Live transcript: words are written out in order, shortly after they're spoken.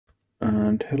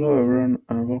And hello everyone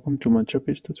and welcome to my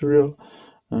Chubbies tutorial.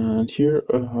 And here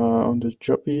on the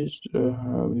Chubbies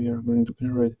we are going to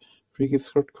generate free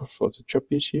gift card for the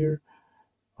Chubbies here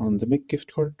on the make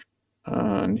gift card.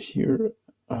 And here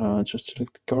just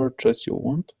select the card as you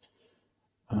want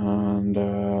and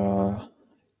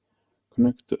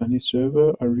connect to any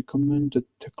server. I recommend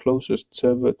the closest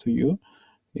server to you.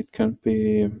 It can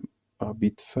be a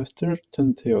bit faster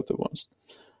than the other ones.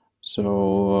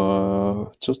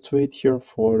 So just wait here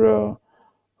for a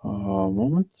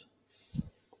moment.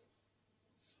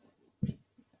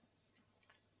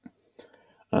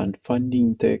 And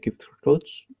finding the gift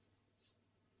codes.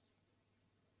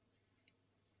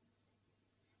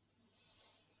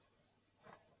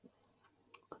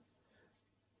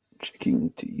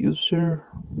 Checking the user.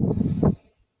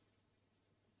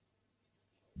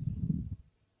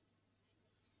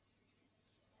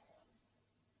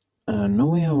 And now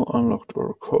we have unlocked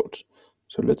our code.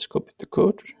 So let's copy the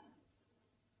code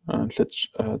and let's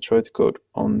try the code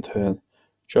on the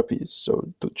Chubbies,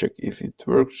 so to check if it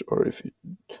works or if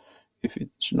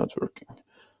it's not working.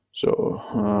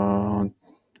 So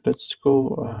let's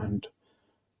go and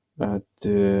add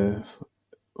the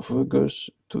figures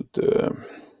to the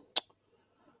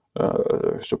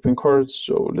shopping cart.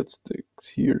 So let's take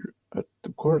here at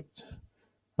the cart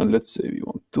and let's say we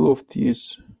want 2 of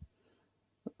these.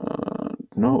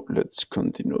 Now let's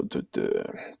continue to the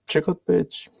checkout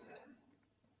page.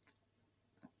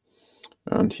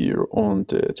 And here on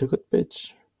the checkout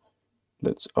page,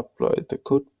 let's apply the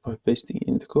code by pasting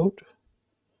in the code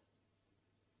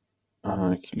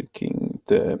and clicking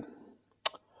the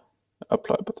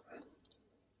apply button.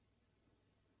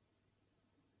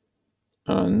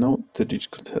 And now the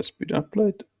digit has been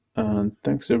applied. And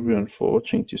thanks everyone for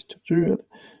watching this tutorial,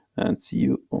 and see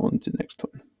you on the next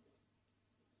one.